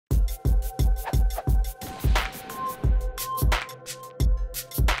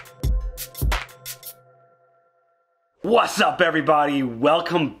What's up, everybody?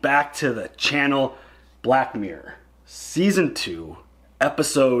 Welcome back to the channel. Black Mirror, Season 2,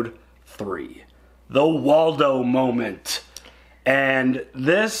 Episode 3, The Waldo Moment. And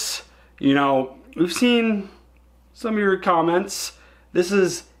this, we've seen some of your comments. This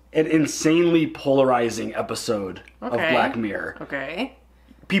is an insanely polarizing episode of Black Mirror. Okay.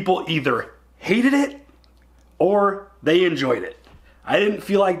 People either hated it or they enjoyed it. I didn't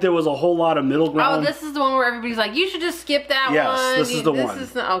feel like there was a whole lot of middle ground. Oh, this is the one where everybody's like, you should just skip that one. Yes, this is the one.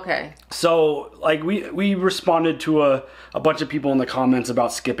 Okay. So, like, we responded to a bunch of people in the comments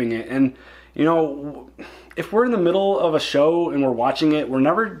about skipping it. And, if we're in the middle of a show and we're watching it, we're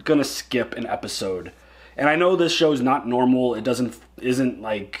never going to skip an episode. And I know this show's not normal. It isn't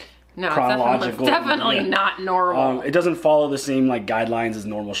like chronological. It's definitely not normal. It doesn't follow the same guidelines as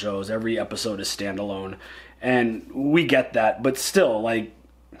normal shows. Every episode is standalone. And we get that, but still,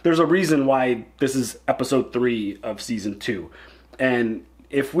 there's a reason why this is episode 3 of season 2. And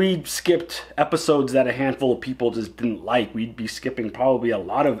if we skipped episodes that a handful of people just didn't like, we'd be skipping probably a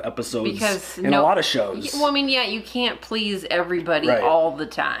lot of episodes in a lot of shows. Well, you can't please everybody all the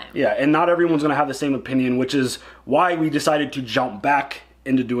time. Yeah, and not everyone's going to have the same opinion, which is why we decided to jump back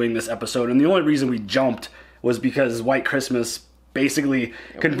into doing this episode. And the only reason we jumped was because White Christmas basically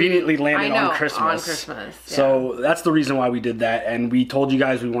conveniently landed on Christmas. Yeah. So that's the reason why we did that, and we told you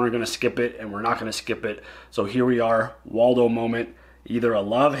guys we weren't going to skip it, and we're not going to skip it. So here we are, Waldo moment. Either a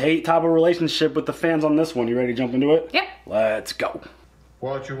love-hate type of relationship with the fans on this one. You ready to jump into it? Yep. Let's go.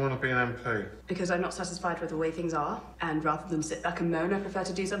 Why do you want to be an MP? Because I'm not satisfied with the way things are, and rather than sit back and moan, I prefer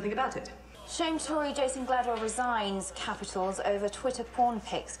to do something about it. Shame Tory Jason Gladwell resigns capitals over Twitter porn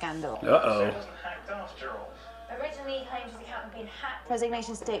pic scandal. Uh-oh. Originally, he claims his account had been hacked.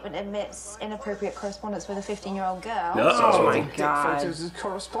 Resignation statement admits inappropriate correspondence with a 15-year-old girl. Uh-oh. Oh my God. Photos is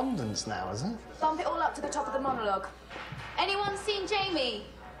correspondence now, is it? Bump it all up to the top of the monologue. Anyone seen Jamie?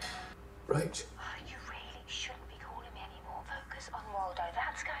 Rach. Oh, you really shouldn't be calling me anymore. Focus on Waldo.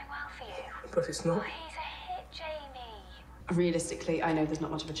 That's going well for you. But it's not. Oh, he's a hit, Jamie. Realistically, I know there's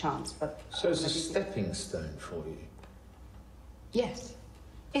not much of a chance, but... So it's a stepping stone for you? Yes.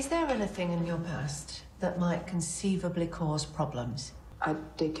 Is there anything in your past that might conceivably cause problems? I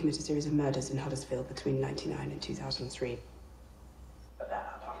did commit a series of murders in Huddersfield between 1999 and 2003. But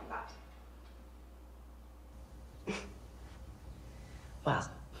apart from that...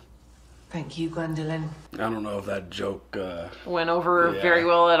 Well, thank you, Gwendolyn. I don't know if that joke went over very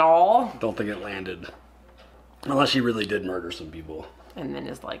well at all. Don't think it landed. Unless she really did murder some people. And then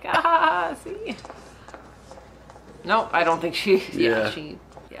it's like, see? Nope, I don't think she... Yeah.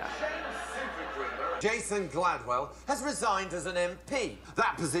 Jason Gladwell has resigned as an MP.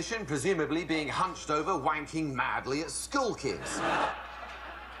 That position presumably being hunched over, wanking madly at school kids.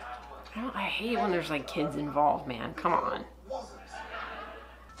 I hate when there's kids involved, man. Come on.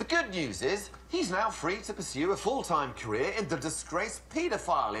 The good news is he's now free to pursue a full-time career in the disgraced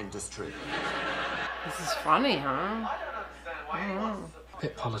paedophile industry. This is funny, huh? I don't understand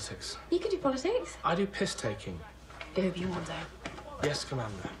Bit politics. You could do politics. I do piss taking. Go, Bjornhard. Yes,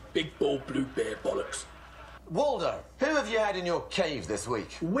 Commander. Big bald blue bear bollocks. Waldo, who have you had in your cave this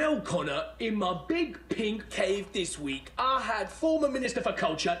week? Well, Connor, in my big pink cave this week, I had former Minister for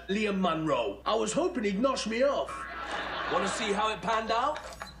Culture, Liam Munro. I was hoping he'd notch me off. Want to see how it panned out?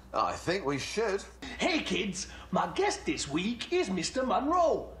 I think we should. Hey, kids, my guest this week is Mr.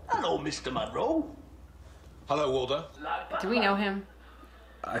 Munro. Hello, Mr. Munro. Hello, Waldo. Do we know him?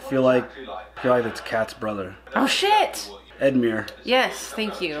 I feel like it's Kat's brother. Oh, shit! Edmure. Yes,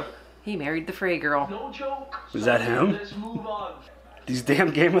 thank you. He married the Frey girl. No joke. Is that him? Let's move on. These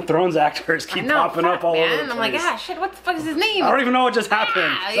damn Game of Thrones actors keep popping up all over the place. I'm like, shit, what the fuck is his name? I don't even know what just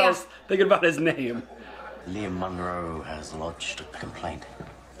happened. Yeah, So I was thinking about his name. Liam Munro has lodged a complaint.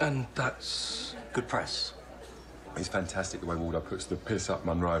 And that's... Good press. It's fantastic the way Waldo puts the piss up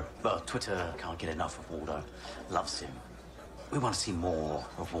Munro. Well, Twitter can't get enough of Waldo. Loves him. We want to see more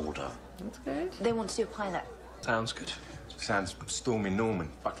of Waldo. That's good. They want to do a pilot. Sounds good. Sounds storming Norman.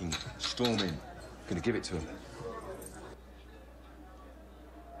 Fucking storming. Gonna give it to him.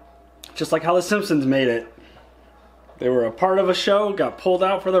 Just like how the Simpsons made it. They were a part of a show, got pulled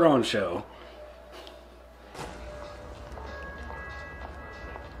out for their own show.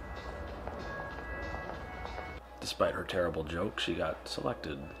 Despite her terrible joke, she got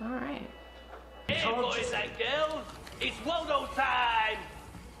selected. All right. Hey, boys and girls, it's Waldo time!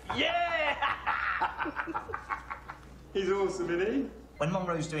 Yeah! He's awesome, isn't he? When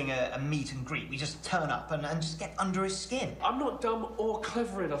Monroe's doing a meet and greet, we just turn up and just get under his skin. I'm not dumb or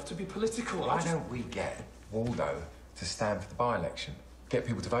clever enough to be political. Why don't we get Waldo to stand for the by-election? Get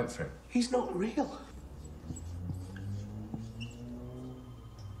people to vote for him. He's not real.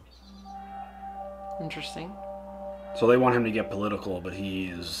 Interesting. So they want him to get political, but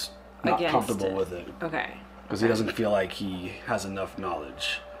he's not comfortable with it. Okay. Because he doesn't feel like he has enough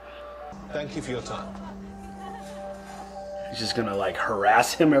knowledge. Thank you for your time. He's just gonna like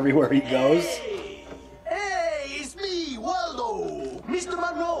harass him everywhere he goes. Hey, it's me, Waldo! Mr.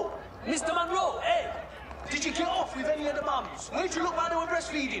 Monroe! Mr. Monroe, hey! Did you get off with any of the mums? Where'd you look while they were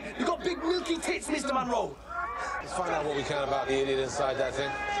breastfeeding? You got big milky tits, Mr. Monroe! Let's find out what we can about the idiot inside that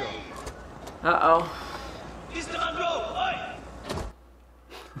thing. Sure. Uh-oh. Mr. Monroe, oi!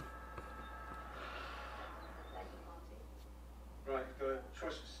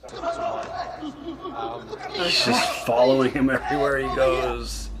 He's just following him everywhere he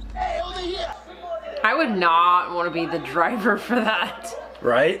goes. I would not want to be the driver for that.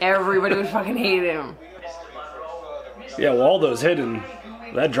 Right? Everybody would fucking hate him. Yeah, Waldo's hidden.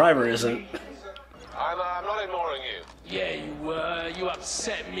 That driver isn't. I'm not ignoring you. Yeah, you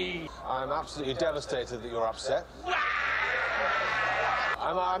upset me. I'm absolutely devastated that you're upset.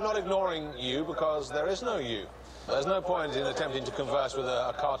 I'm not ignoring you because there is no you. There's no point in attempting to converse with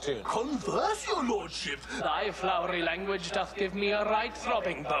a cartoon. Converse, your lordship. Thy flowery language doth give me a right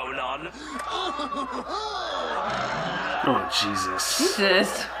throbbing bone on. Oh, Jesus.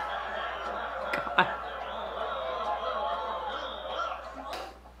 Jesus. God.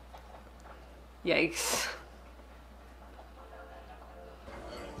 Yikes.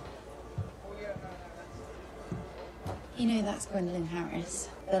 You know that's Gwendolyn Harris,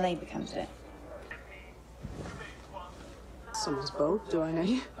 the Labour candidate. Someone's bold, do I know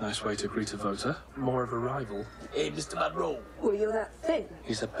you? Nice way to greet a voter. More of a rival. Hey, Mr. Monroe. Well, you're that thing.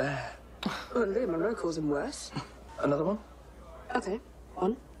 He's a bear. Well, Leah Monroe calls him worse. Another one? Okay,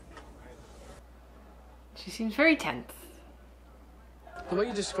 one. She seems very tense. The way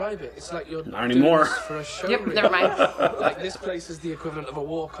you describe it, it's like you're Not anymore. doing this for a show. Yep, never mind. Like this place is the equivalent of a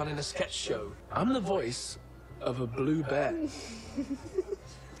walk-on in a sketch show. I'm the voice of a blue bear.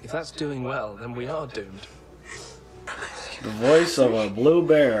 If that's doing well, then we are doomed. The voice of a blue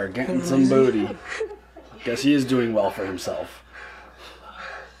bear getting some booty. Guess he is doing well for himself.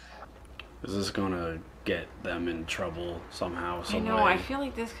 Is this gonna get them in trouble somehow, some I know, way? I feel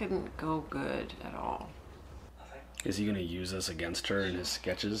like this couldn't go good at all. Is he gonna use this against her in his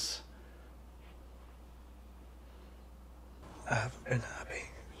sketches? I haven't been happy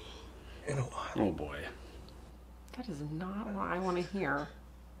in a while. Oh boy. That is not what I want to hear.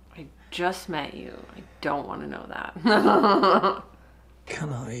 I just met you. I don't want to know that.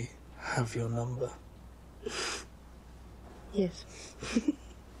 Can I have your number? Yes.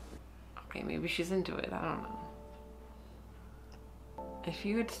 Okay, maybe she's into it. I don't know. If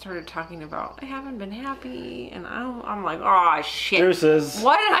you had started talking about, I haven't been happy, and I'm like, oh shit. Deuces.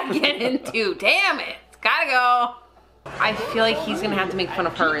 What did I get into? Damn it. It's gotta go. I feel like he's gonna have to make fun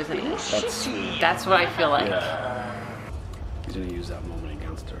of her, isn't he? That's what I feel like. Yeah. He's gonna use that moment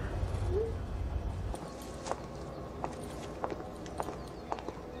against her.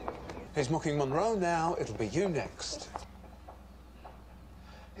 He's mocking Monroe now, it'll be you next.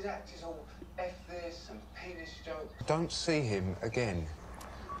 His act is all F this and penis jokes. Don't see him again.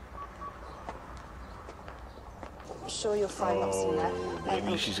 I'm sure you'll find lots in there.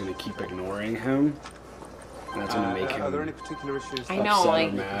 Maybe she's gonna keep ignoring him. And that's gonna make him. Are there any particular issues? I know,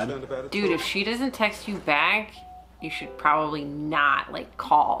 like, mad. dude, if she doesn't text you back, you should probably not, like,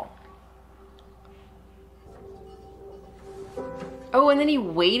 call. Oh, and then he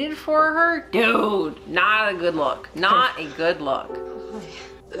waited for her? Dude, not a good look. Not a good look.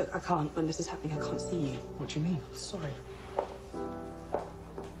 Look, I can't. When this is happening, I can't see you. What do you mean? Sorry.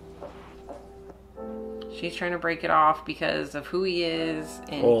 She's trying to break it off because of who he is,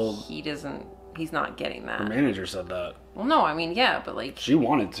 and he's not getting that. Her manager said that. Well, no, I mean, yeah, but like... She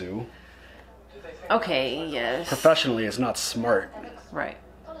wanted to. Okay, yes. Professionally, it's not smart. Right.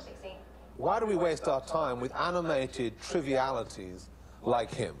 Why do we waste our time with animated trivialities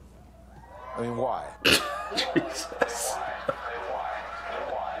like him? I mean, why? Jesus.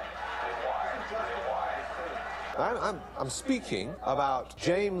 I'm speaking about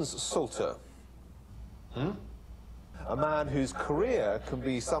James Salter. A man whose career can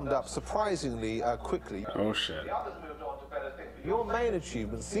be summed up surprisingly quickly. Oh shit. Your main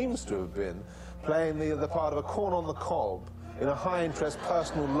achievement seems to have been playing the part of a corn on the cob in a high-interest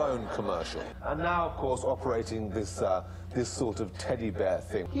personal loan commercial. And now, of course, operating this sort of teddy bear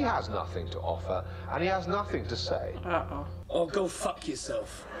thing. He has nothing to offer, and he has nothing to say. Uh-oh. Oh, go fuck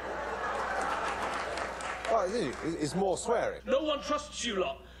yourself. Well, it's more swearing. No one trusts you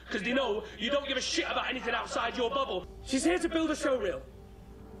lot, because they know you don't give a shit about anything outside your bubble. She's here to build a showreel.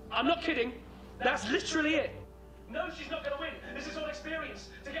 I'm not kidding. That's literally it. No, she's not going to win. This is all experience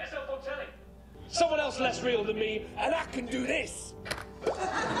to get herself on telly. Someone else less real than me, and I can do this.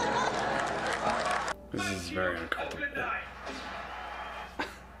 This is very uncomfortable.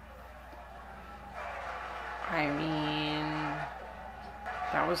 I mean,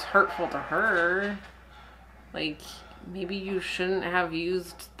 that was hurtful to her. Like, maybe you shouldn't have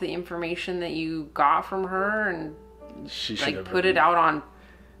used the information that you got from her and like put it out on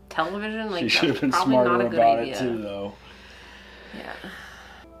television. Like, she should have been smarter about it too, though. Yeah.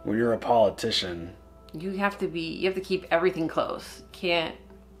 When you're a politician, you have to keep everything close. You can't.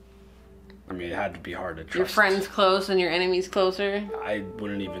 I mean, it had to be hard to trust. Your friends close and your enemies closer. I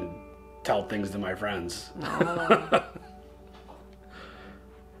wouldn't even tell things to my friends. No.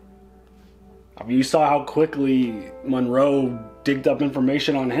 I mean, you saw how quickly Monroe digged up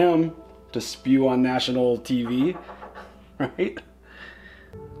information on him to spew on national TV, right?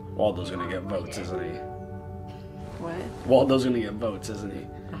 Waldo's gonna get votes, isn't he? What? Waldo's gonna get votes, isn't he?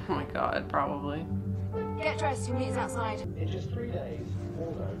 Oh my god, probably. Get dressed, your meeting's outside. In just 3 days,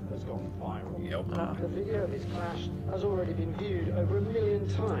 Waldo has gone viral. Yep. The video of his clash has already been viewed over 1 million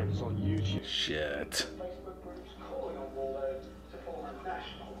times on YouTube. Shit. Facebook groups calling on Waldo to form a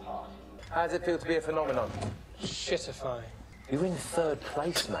national party. How does it feel to be a phenomenon? Shitifying. You're in 3rd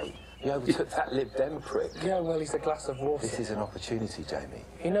place, mate. You overtook that Lib Dem prick. Yeah, well, he's a glass of water. This is an opportunity, Jamie.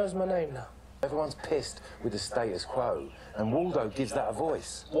 He knows my name now. Everyone's pissed with the status quo, and Waldo gives that a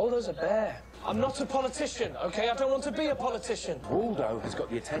voice. Waldo's a bear. I'm not a politician, okay? I don't want to be a politician. Waldo has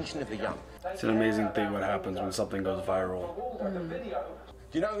got the attention of the young. It's an amazing thing what happens when something goes viral.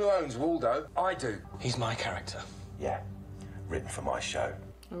 Do you know who owns Waldo? I do. He's my character. Yeah, written for my show.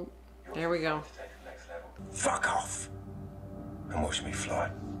 Oh, there we go. Fuck off and watch me fly.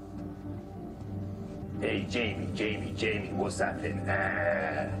 Hey, Jamie, what's happening?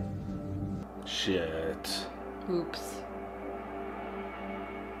 Shit. Oops.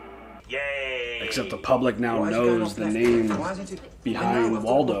 Yay! Except the public now knows the name behind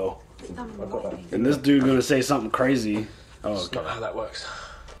Waldo. And this dude gonna say something crazy. Oh, That's not how that works.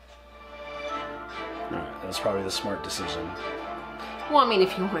 Alright, that's probably the smart decision. Well, I mean,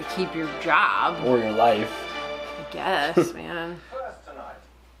 if you want to keep your job. Or your life. I guess, man.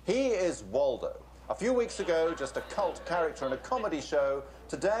 He is Waldo. A few weeks ago, just a cult character in a comedy show.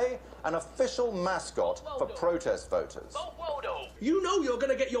 Today, an official mascot for protest voters. You know you're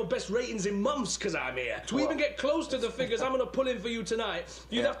gonna get your best ratings in months because I'm here. To even get close to the figures I'm gonna pull in for you tonight,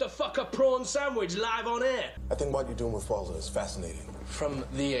 you'd have to fuck a prawn sandwich live on air. I think what you're doing with Waldo is fascinating. From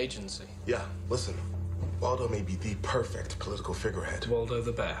the agency. Yeah, listen. Waldo may be the perfect political figurehead. Waldo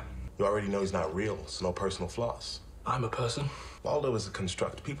the bear. You already know he's not real, so no personal flaws. I'm a person. Waldo is a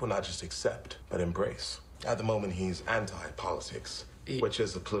construct people not just accept, but embrace. At the moment, he's anti-politics, which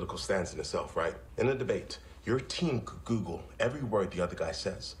is a political stance in itself, right? In a debate, your team could Google every word the other guy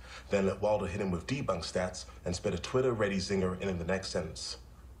says, then let Waldo hit him with debunk stats and spit a Twitter-ready zinger in the next sentence.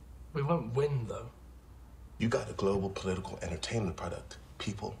 We won't win, though. You got a global political entertainment product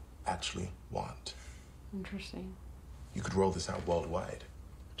people actually want. Interesting. You could roll this out worldwide.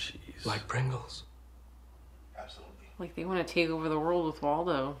 Jeez. Like Pringles. Absolutely. Like they want to take over the world with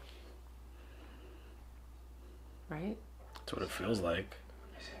Waldo. Right? That's what it feels like.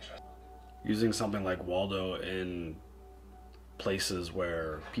 Using something like Waldo in places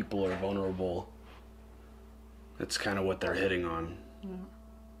where people are vulnerable, it's kind of what they're hitting on. Yeah.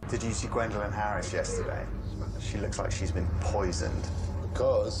 Did you see Gwendolyn Harris yesterday? She looks like she's been poisoned.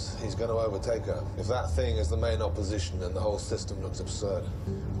 Because he's going to overtake her. If that thing is the main opposition, then the whole system looks absurd,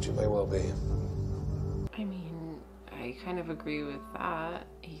 which it may well be. I mean, I kind of agree with that.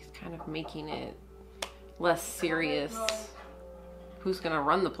 He's kind of making it less serious. Who's going to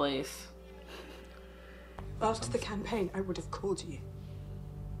run the place? After the campaign, I would have called you.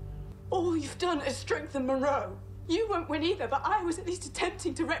 All you've done is strengthen Monroe. You won't win either, but I was at least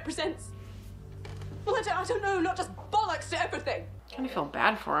attempting to represent... Well, I don't know, not just bollocks to everything. I kind of feel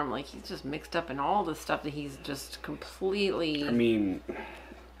bad for him. Like, he's just mixed up in all the stuff that he's just completely... I mean...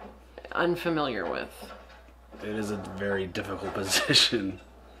 unfamiliar with. It is a very difficult position.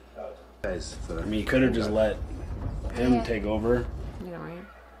 I mean, you could have just let him take over. Yeah, right.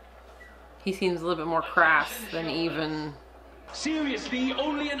 He seems a little bit more crass than even... Seriously,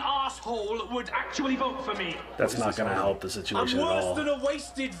 only an asshole would actually vote for me. That's not going to help the situation at all. I'm worse than a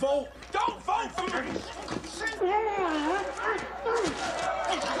wasted vote. Don't vote for me!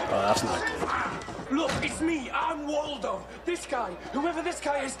 Oh, that's not good. Look, it's me. I'm Waldo. This guy, whoever this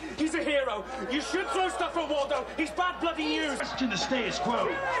guy is, he's a hero. You should throw stuff at Waldo. He's bad bloody news. Question the status quo.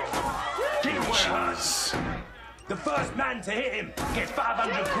 Jeez. The first man to hit him gets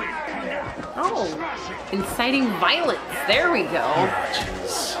 500 quid. Oh, inciting violence. There we go.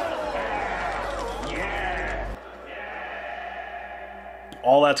 Jeez.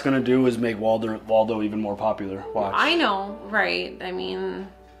 all that's gonna do is make Waldo even more popular. Watch. I know, right? I mean,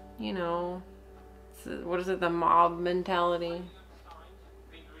 you know, what is it? The mob mentality.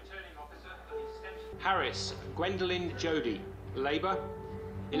 Harris, Gwendolyn Jody, Labour,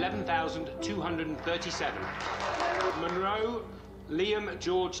 11,237. Monroe, Liam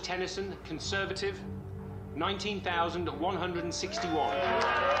George Tennyson, Conservative, 19,161.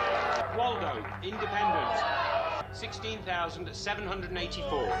 Waldo, Independent,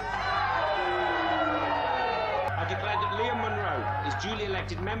 16,784. I declare that Liam Monroe is duly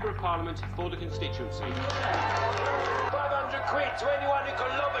elected Member of Parliament for the constituency. 500 quid to anyone who can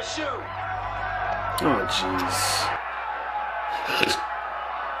lob a shoe. Oh, jeez.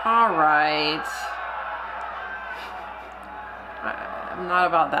 All right. I'm not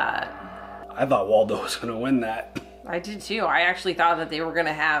about that. I thought Waldo was going to win that. I did too. I actually thought that they were going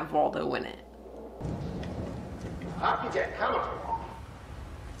to have Waldo win it. Architect, come on.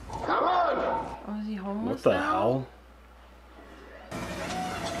 Come on. Oh, is he homeless What the now? hell?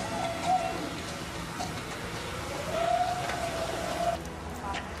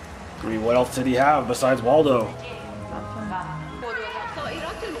 I mean, what else did he have besides Waldo?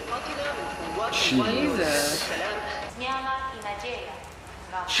 Jesus.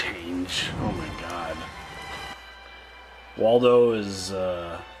 Change. Oh my god. Waldo is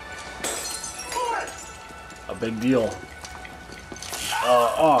a big deal.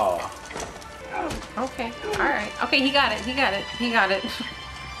 Oh. Okay. Alright. Okay, he got it. He got it. He got it.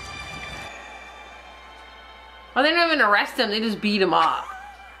 Well, they didn't even arrest him. They just beat him up.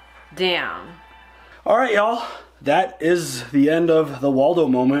 Damn. Alright, y'all. That is the end of the Waldo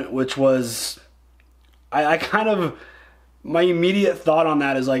moment, which was... I kind of... My immediate thought on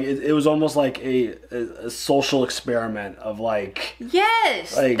that is like, it was almost like a social experiment of like...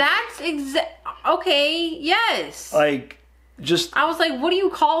 Yes! Like, that's okay, yes. Like, just... I was like, what do you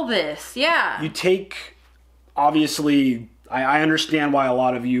call this? Yeah. You take... Obviously, I understand why a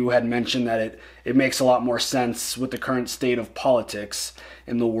lot of you had mentioned that it makes a lot more sense with the current state of politics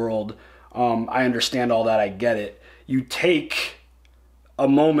in the world. I understand all that. I get it. You take a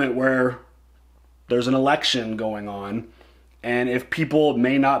moment where there's an election going on, and if people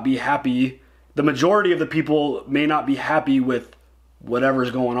may not be happy, the majority of the people may not be happy with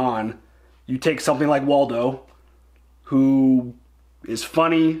whatever's going on, you take something like Waldo, who is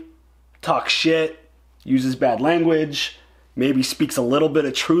funny, talks shit, uses bad language, maybe speaks a little bit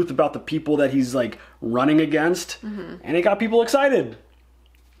of truth about the people that he's like running against, and it got people excited.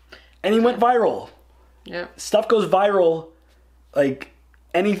 And he went viral. Yeah. Stuff goes viral, like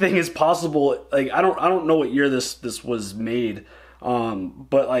anything is possible. Like I don't know what year this was made,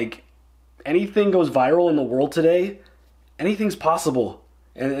 but like anything goes viral in the world today, anything's possible.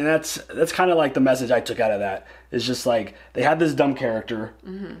 And that's kind of like the message I took out of that. It's just like they had this dumb character,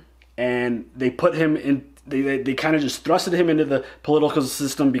 and they put him in. They kind of just thrusted him into the political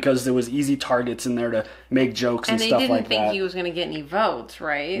system because there was easy targets in there to make jokes and stuff like that. And they didn't think he was going to get any votes,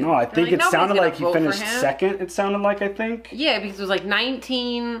 right? No, I think it sounded like he finished second. It sounded like, I think. Yeah, because it was like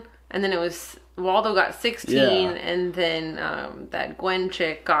 19, and then it was Waldo got 16, and then that Gwen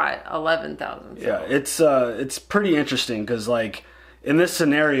chick got 11,000. So. Yeah, it's pretty interesting because like in this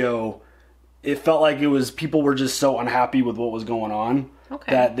scenario, it felt like it was people were just so unhappy with what was going on.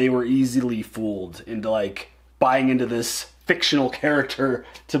 Okay. That they were easily fooled into like buying into this fictional character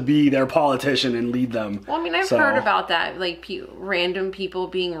to be their politician and lead them. Well, I mean, I've heard about that, like random people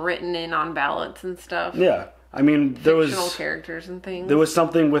being written in on ballots and stuff. Yeah, I mean, there was fictional characters and things. There was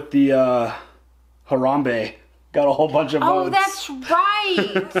something with the Harambe got a whole bunch of votes. Oh, that's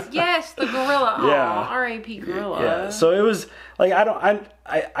right. Yes, the gorilla. Yeah. Oh, R.I.P. gorilla. Yeah. So it was like I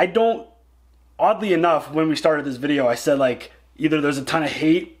don't. Oddly enough, when we started this video, I said like. Either there's a ton of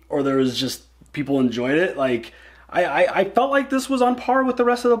hate or there was just people enjoyed it. Like I felt like this was on par with the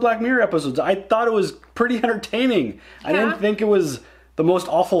rest of the Black Mirror episodes. I thought it was pretty entertaining. Yeah. I didn't think it was the most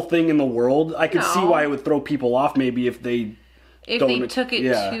awful thing in the world. I could see why it would throw people off maybe if they took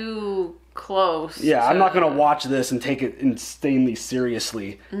it too close. Yeah, I'm not gonna watch this and take it insanely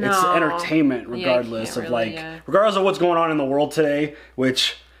seriously. No. It's entertainment regardless of regardless of what's going on in the world today,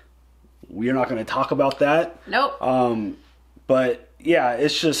 which we're not gonna talk about that. Nope. But yeah,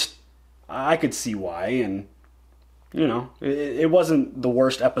 it's just, I could see why, and you know, it wasn't the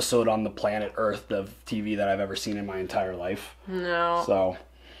worst episode on the planet Earth of TV that I've ever seen in my entire life. No. So,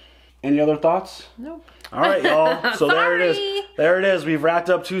 any other thoughts? Nope. All right, y'all. So there it is. There it is. We've wrapped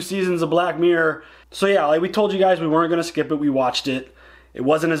up 2 seasons of Black Mirror. So yeah, like we told you guys, we weren't going to skip it. We watched it. It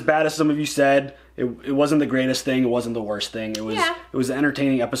wasn't as bad as some of you said. It wasn't the greatest thing. It wasn't the worst thing. It was an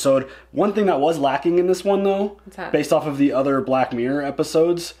entertaining episode. One thing that was lacking in this one, though, based off of the other Black Mirror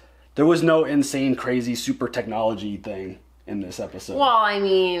episodes, there was no insane, crazy, super technology thing in this episode. Well, I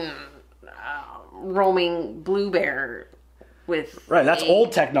mean, roaming blue bear with... Right, that's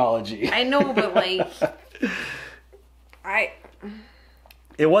old technology. I know, but like...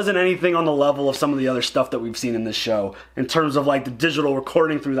 It wasn't anything on the level of some of the other stuff that we've seen in this show in terms of like the digital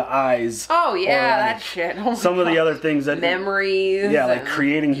recording through the eyes. Oh yeah, like that shit. Oh some of the other things that memories. Yeah, like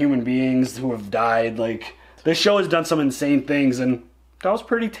creating human beings who have died. Like this show has done some insane things, and that was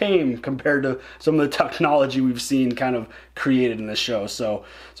pretty tame compared to some of the technology we've seen kind of created in this show. So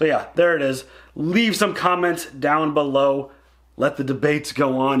yeah, there it is. Leave some comments down below. Let the debates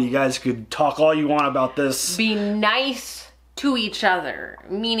go on. You guys could talk all you want about this. Be nice to each other,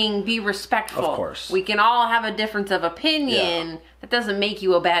 meaning be respectful. Of course. We can all have a difference of opinion. That doesn't make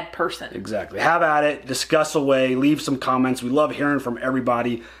you a bad person. Exactly. Have at it. Discuss away. Leave some comments. We love hearing from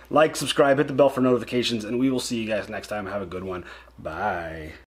everybody. Like, subscribe, hit the bell for notifications, and we will see you guys next time. Have a good one.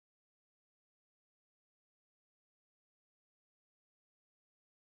 Bye.